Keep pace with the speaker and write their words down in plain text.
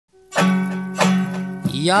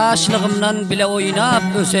Yaşlığımdan bile oynap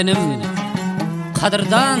ösenim.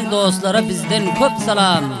 Qadırdan dostlara bizden köp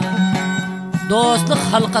salam. Dostluk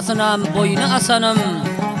halqasına boynu asanım.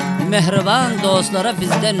 Mehriban dostlara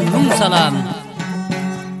bizden mung salam.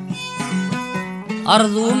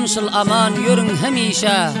 Arzum şıl aman yörün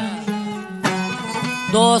hemişe.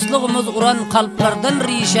 Dostluğumuz uran kalplardan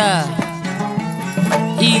rişe.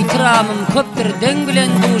 İkramım köptür den bilen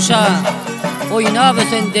duşa. Oynap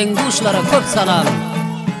ösen den duşlara köp salam.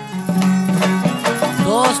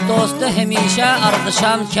 Dost dosta hemişe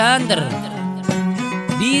ardışam kendir.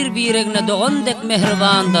 Bir-birine doğandek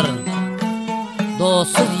mehribandır.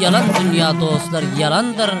 Dostsuz yalan dünya dostlar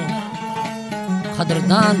yalandır.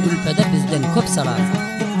 Qadırdan ülpede bizden köp salam.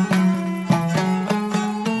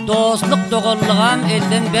 Dostluk doğallığam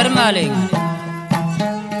elden bermelin.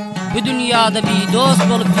 Bu dünyada bir dost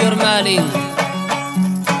bolup görmelin.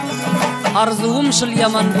 Arzuum şıl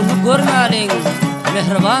yaman bunu görmelin.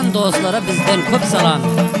 Mehriban dostlara bizden köp salam.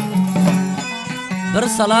 Bir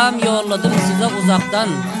salam yolladım size uzaktan.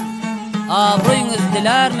 Abroyunuz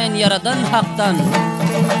diler men yaradan haktan.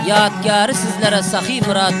 Yadgari sizlere sahi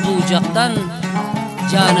murad bucaktan.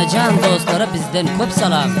 Canacan dostlara bizden köp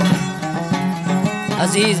salam.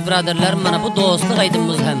 Aziz braderler, mana bu dostluk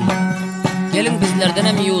aydımız hem. Gelin bizlerden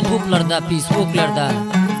hem YouTube'larda, Facebook'larda.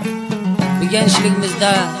 Bu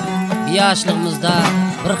gençliğimizde, bu yaşlığımızda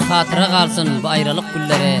bir hatıra kalsın bu ayrılık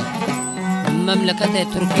günleri. Memleketi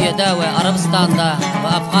Türkiye'de ve Arabistan'da ve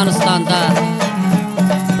Afganistan'da,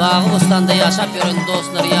 Bağıstan'da yaşap yürün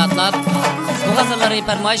dostları yadlap. Bu gazarları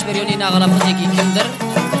permayış veriyor yine ağalamız iki kimdir?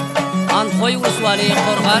 Anfoy Usvali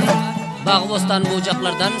Korgan, Bağıbostan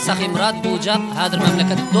bucaklardan Sahimrat bucak, hadir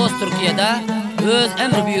memleketi dost Türkiye'de öz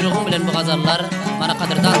emri buyruğum bilen bu gazarlar bana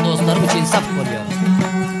Qadırdan dostlarım için saf oluyor.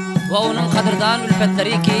 Ve onun Qadırdan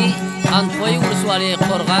ülfetleri ki Anfoy Usvali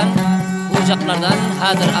Korgan bucaklardan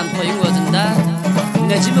hadir Anfoy'un özünde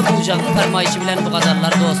Necmi bucağın permayışı bilen bu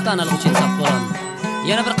gazarlar dostu analık için saf olan.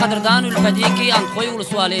 Yine bir Qadırdan ülfeti ki Anfoy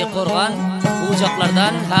Usvali Korgan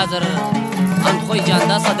bucaklardan hadir Anfoy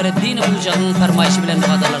Canda Sadreddin bucağın permayışı bilen bu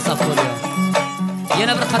gazarlar saf oluyor.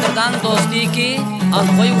 Yine bir Qadırdan dostu ki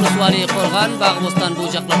Anfoy Usvali Korgan Bağıbostan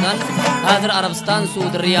bucaklardan hadir Arabistan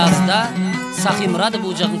Suudi Riyaz'da Sahimrat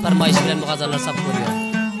bucağın permayışı bilen bu gazarlar saf oluyor.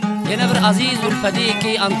 Yine bir aziz ülfeti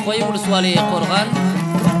ki Anfoy Usvali Korgan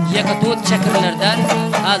Yakatut çekirlerden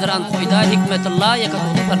hadir Anfoy'da Hikmetullah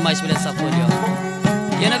Yakatut'un permayışı bilen saf oluyor.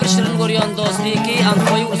 Yine bir şirin görüyon dostu ki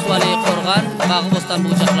Anfoy Usvali Korgan Bağıbostan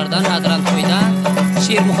bucaklardan hadir Anfoy'da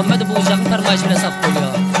Şir Muhammed bucağın permayışı bilen saf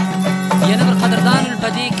oluyor. Yine bir Qadırdan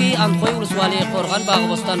ülfeti ki Anfoy Usvali Korgan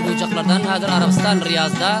Bağıbostan bucaklardan hadir Arabistan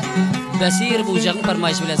Riyaz'da Besir bucağın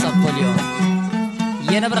permayışı bilen saf oluyor.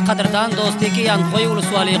 Yine bir Qadırdan dostu ki Anfoy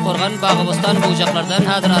Usvali Korgan Bağıbostan bucaklardan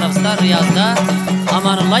hadir Arabistan Riyaz'da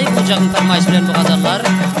Amandaly bucağın permayışı bilen bu gazarlar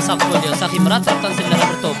saf oluyor. Sahimrat taraftan sizlere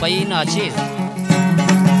bir topayı naçiz.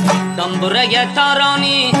 Damburaga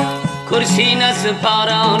tarani, kursine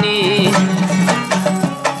sıparani.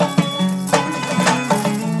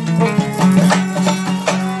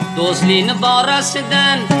 Dostliğini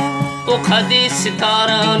barasıdan o kadis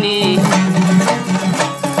tarani.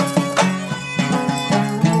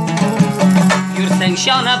 Yürsen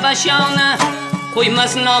şana başana,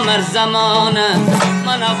 koymaz namer zamanı.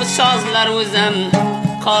 Mana bu sazlar uzem,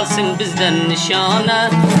 kalsın bizden nişana.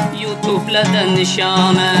 YouTube'lardan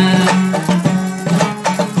nişana.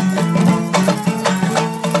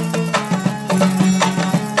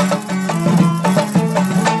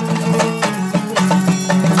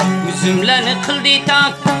 Üzümlerini kıldı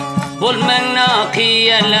tak, bolmen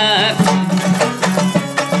nakiyeler.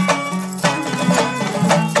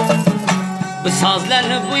 Bu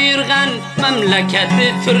sazlarını buyurgan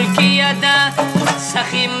memleketi Türkiye'de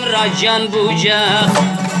Sahim Racan bucak.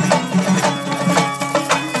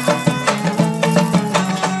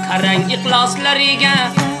 Karang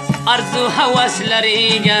ikhlaslariga, arzu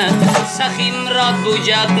havaslariga Sahimrat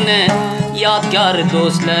bucakni yodgor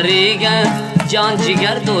do'stlariga, jon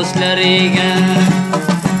jigar do'stlariga.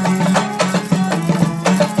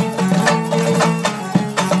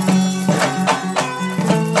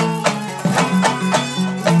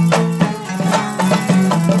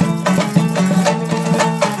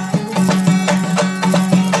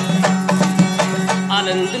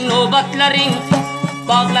 Alındı nöbetlerin,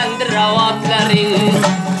 bağlandı ravatların.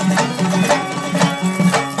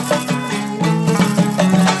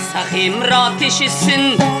 Sahimrat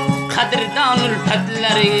işitsin Qadırdan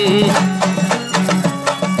ülfetlerin.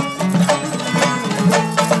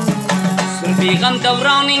 Sürbigam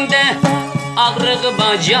davraningde, ağrığı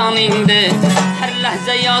bacaningde. Her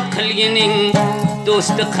lahza yad kılginin,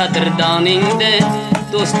 dostu Qadırdaningde.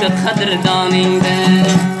 dost qadrdaningda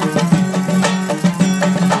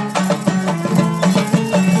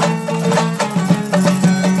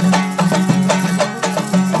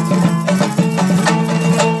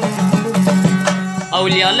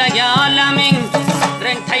Avliyalarga alamin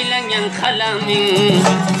rang taylangan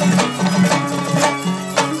qalaming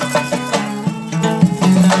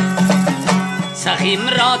Saxim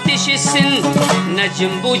ratişisin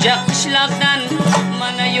Necim bucaq qışlaqdan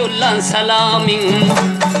Mana yollan salamin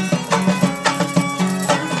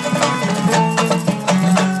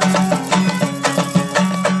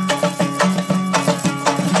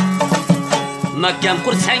Makkam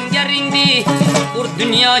qursangaringdi Ur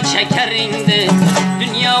dünya çekeringdi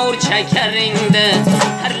Dünya ur çekeringdi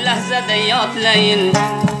Her lahzada yodlayin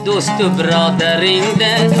Dostu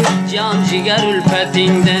birodaringdi Jon jigar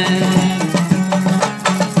ulfatingdi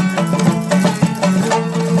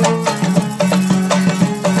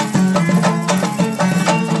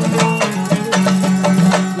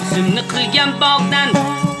Uzumni qilgan bog'dan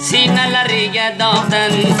Sinalariga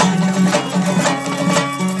dog'dan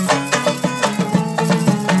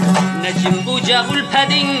Najim bucaq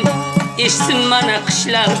ulpading Eshsin mana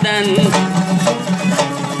qishlardan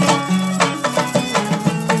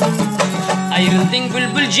Ayrilding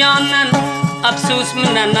bulbul jondan Afsus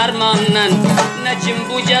minan armondan Najim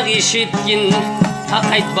bucaq eshitgin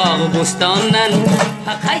Haqayt bog'i bo'stondan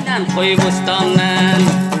Haqaydan qo'y bo'stondan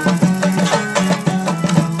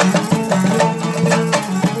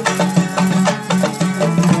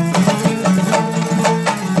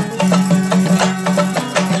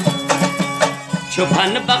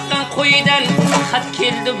Cho'ponni baqqan qo'ydan xat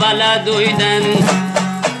keldi baladoydan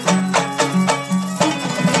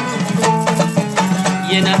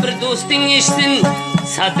Yana bir do'sting eshsin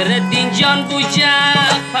Sadriddin jon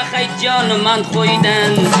bo'jaq Faqat joniman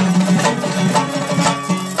qo'ydan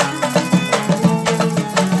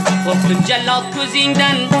Qo'rqdim jallod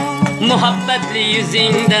ko'zingdan Muhabbatli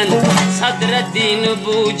yuzingdan Sadriddin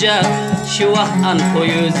bo'jaq Shu vaqt an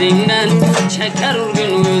qo'y o'zingdan Chakar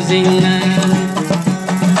urgun o'zingdan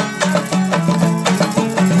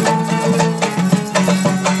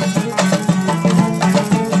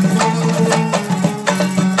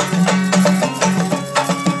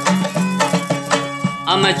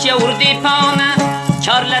Amacha urdi pona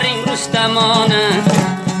Chorlaring rustamona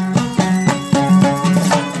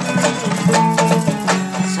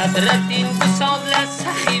Sadriddin bisodla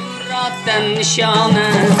Saxim rotdan nishona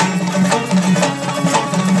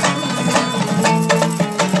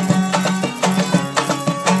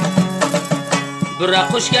Bura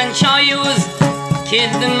qo'shgan choyuz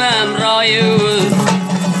Keldim amroyuz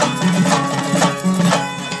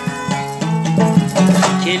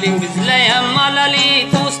Keling bizlayam malali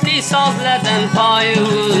Do'stli sozladan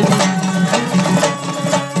poyuz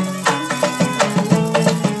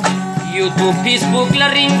YouTube,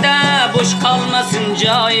 Facebooklaringda Bo'sh qolmasin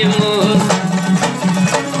joyimiz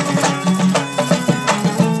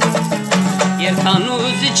Ertan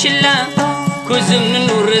o'zi chilla Ko'zimni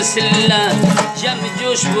nuri silla Jami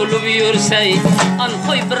jo'sh bo'lib yursay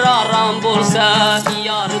Anqo'y bir orom bo'lsa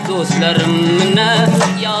Yor do'stlarim mina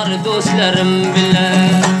Yor do'stlarim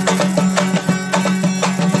bilan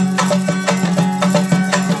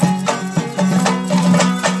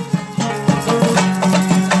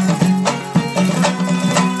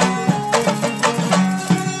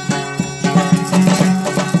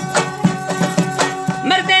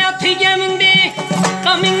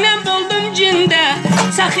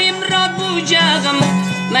Saxim rod bucağım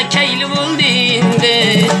Makayli bo'ldi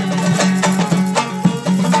endi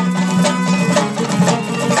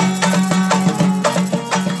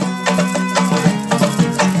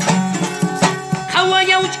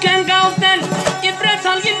Havoga uchgan qalbdan Ibrat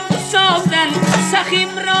olgin sozdan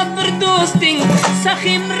Saxim rod bir do'sting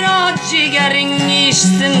Saxim rod jigaring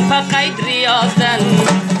eshitsin faqat riyozdan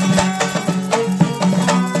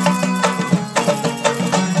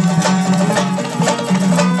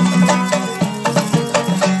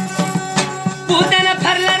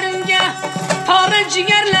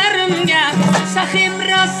Jigarlarimga Saxim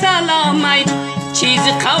rost salom ayt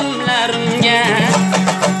Chizi qavmlarimga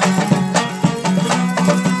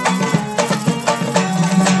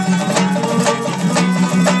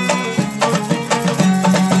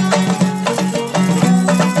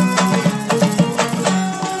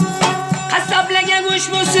Qassoblarga go'sh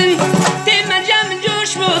bo'lsin Temajam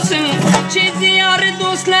jo'sh bo'lsin Chizi yori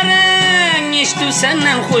do'stlaring Eshitib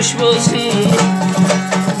sendan xush bo'lsin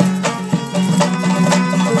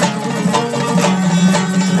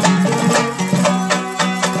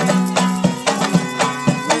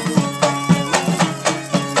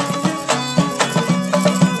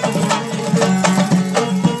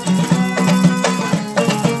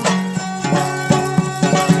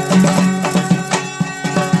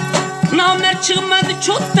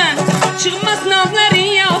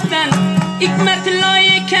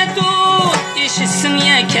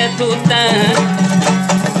که توتن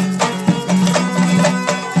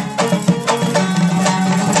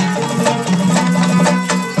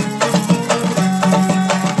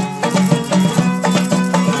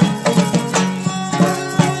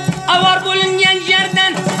Avar bulungan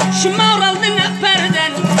yerden şımar aldın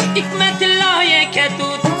öperden Hikmetillah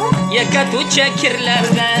yeketut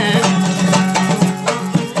çekirlerden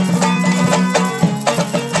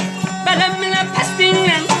Belemine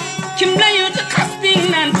pestinlen kimle yüzü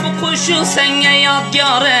kastinlen Bu kuşu senge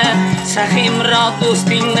yadgâre Sahim ra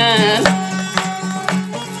dostinlen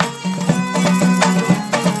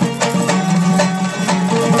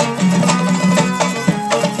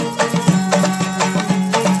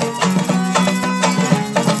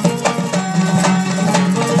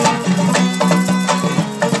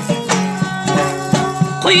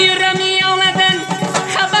Kuyuram yoleden,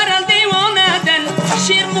 haber al divaneden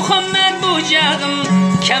Şir Muhammed bucağım,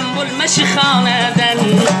 kem bulmuş haneden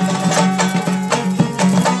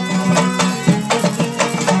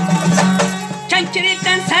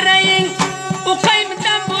Kenkiritten sarayın,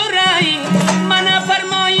 ukaymıdan burayın Bana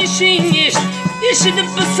fermayişin işidip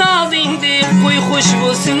bu sazindi Kuy hoş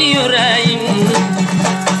bulsun yüreğin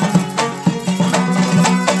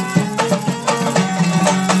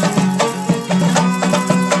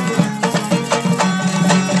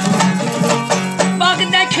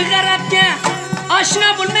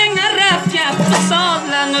Aşna bulmen Arapya Bu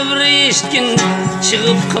sazlan ömrü işkin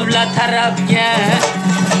Çıgıp kıbla tarafya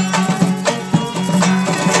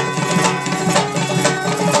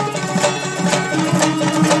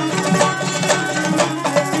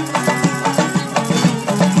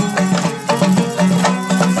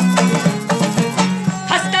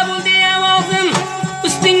Hasta buldu evazım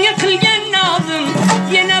Üstüne kılgen nazım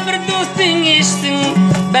Yine bir dostun işsin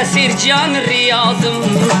Besir can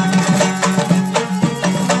riyazım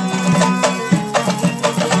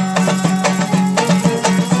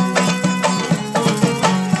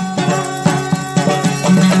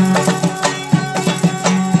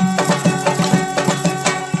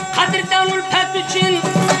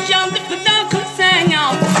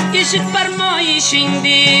Eşit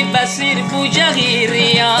fermayişindi Besir bucağı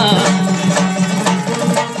riya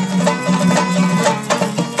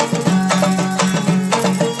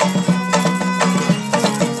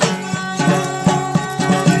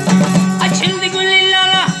Açıldı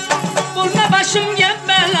gülillala Bulma başım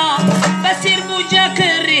gebela Besir bucağı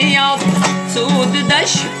riyaz Suudi da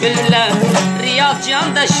şüphilla Riyaz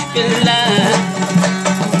can da şüphilla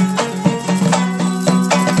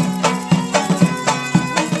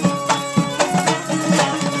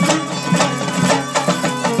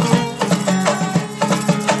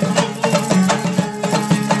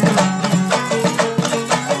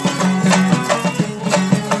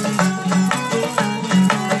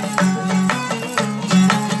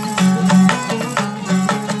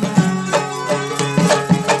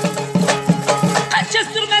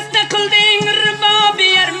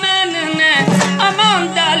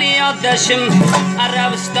Amandali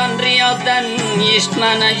Arabistan Riyad'dan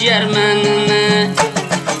Yiştmana Cermenine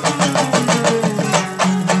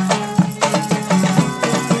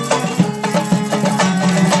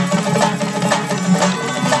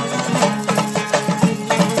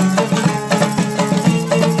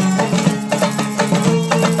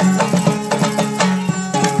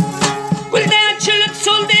Gülde açılıp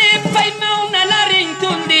soldu Peymevnelerin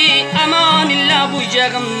tuldi Amanillah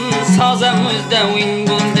bucağım Sazımızda win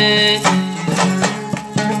buldu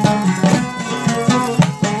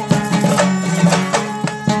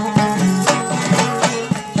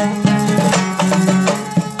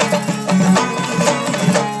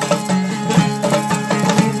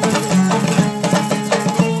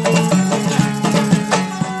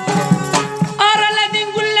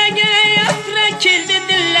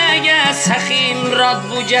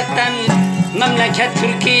Bucaktan memleket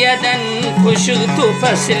Türkiye'den kuşuğu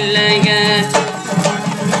fasilleye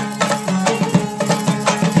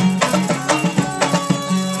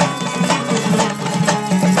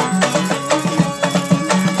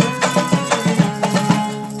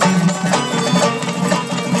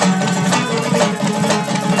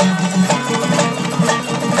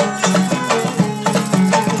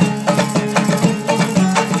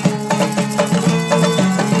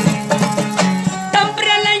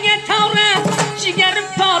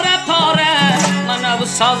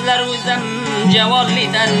Sazlar uzam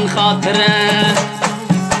cevaliden hatıra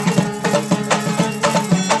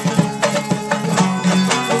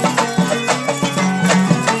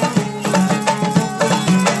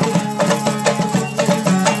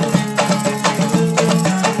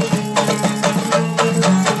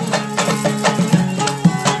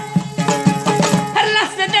Her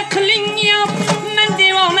lahzede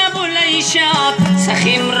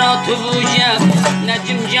bujaq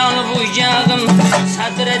Necim canı bujaqım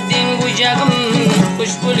Sadreddin bujaqım Kuş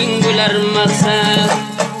bulun güler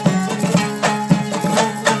maksat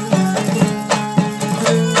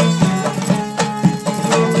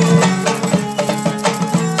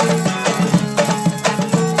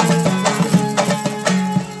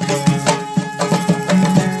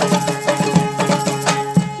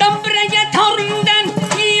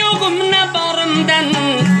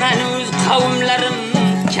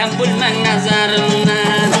Bulman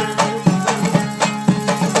nazarımdan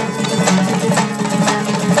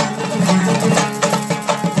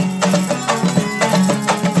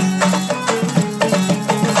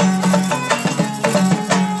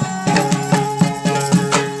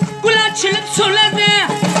Gül açılıp söyledi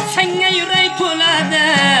Senge yürek töledi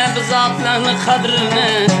Bu zatlarını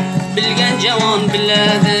kadrini Bilgen cavan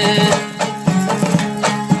biledi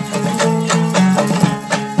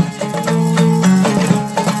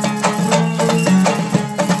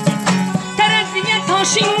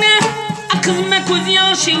Kızma koz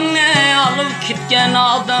yaşinne Alıp gitken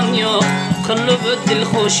adam yok Kılıbı dil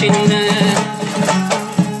hoşinne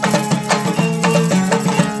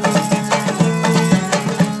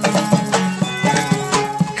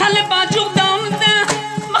Kalıba cugdanıda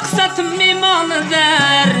Maksatım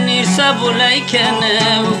imanıdır Nirse buleykene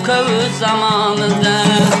Ukavu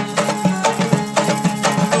zamanıdır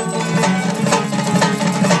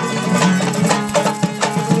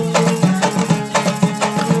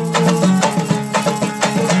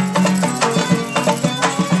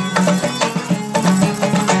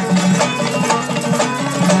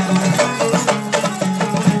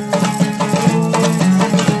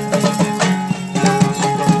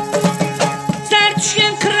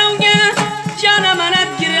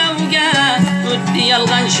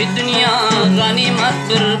Yalgan şu dünya ganimet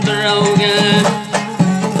bir birovga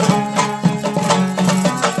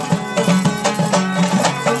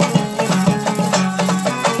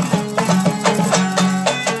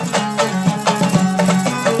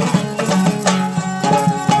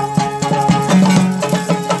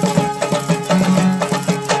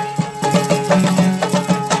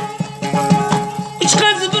Üç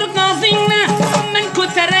kazı bir gazine men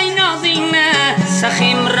köterey nazine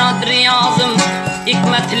Sakhim rad riyazım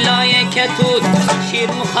Hikmet layık tut Şir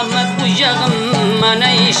Muhammed bujağım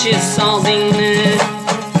Mana işi sazini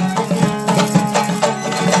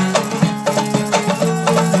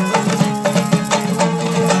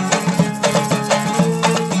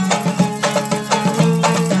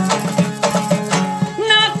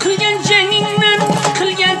Na kılgen cenginden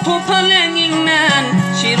Kılgen topalenginden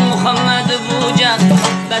Şir Muhammed bujağ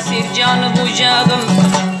Basir canı bujağım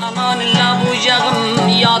Amanillah bujağım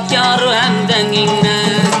Yadkarı hemden inne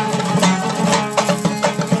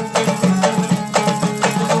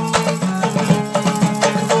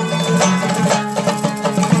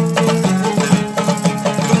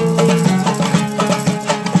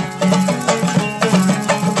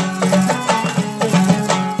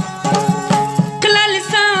Kılali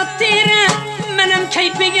saatire Menem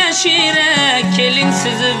keypige şire Kelin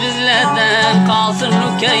sizi bizlede Kalsın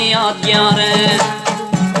nuke yadgare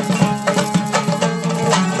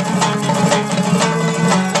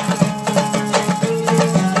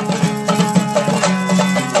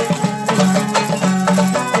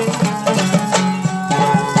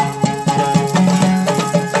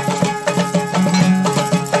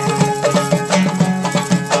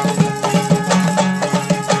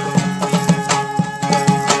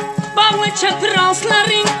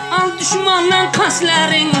Çapırasların al düşmandan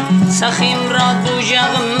kasların Sakhim rad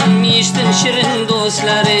bujağım Yeştin şirin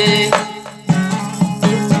dostları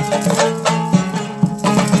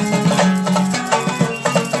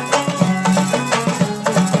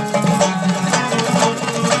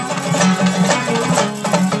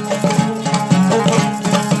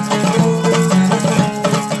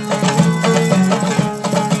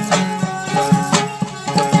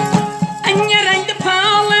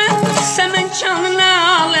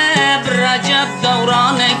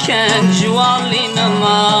Davranken juvalina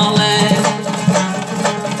male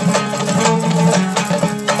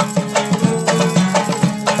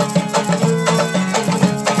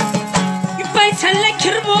Yüpey senle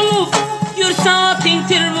kir bolup Yür saatin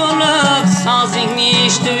tir bolup Sazin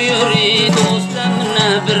işti yürü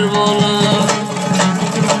Dostumna bir bolup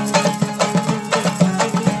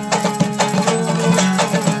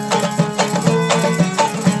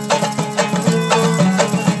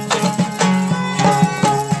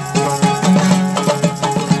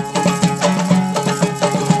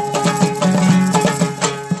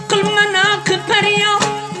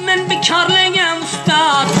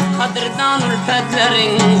قدردان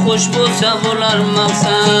الفتلرین خوش بوسه بولار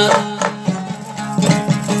مقصد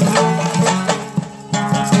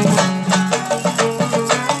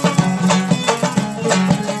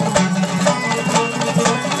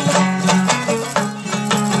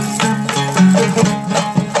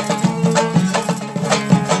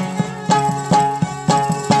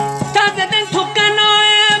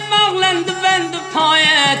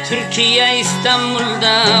Türkiye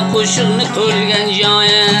İstanbul'da kuşunu tölgen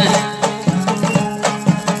jaya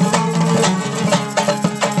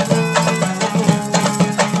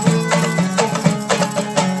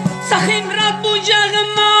Saxim rad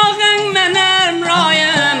bucağım ağın menem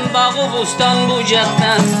rayım Bağı bustan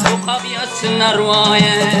bucaqdan Oqab yatsın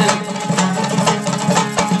arvayım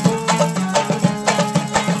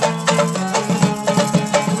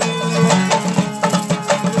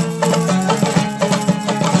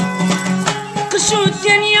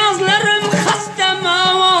Ötken yazlarım hastem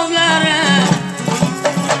avazları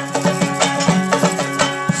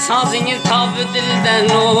Sazınız tabi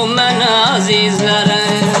dilden o men azizlere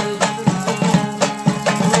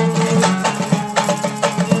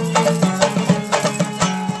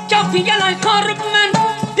Kafi gel ay qarıb men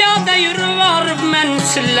Piyada yürü varıb men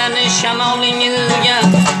Silləni şəmalinizgə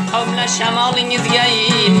Qavlə şəmalinizgə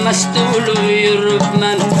Məstulu yürüb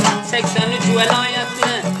men 83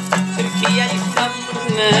 velayətli Türkiye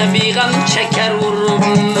İstanbul'u bir gam çeker vururum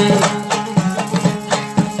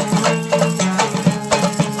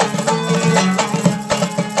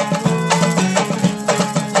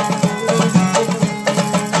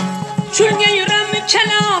Çülge yüreğimi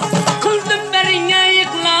kelas Kıldım berine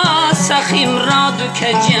yıkla Saxim ra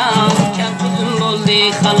dükeceğim Kempuzum oldu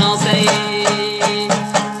halas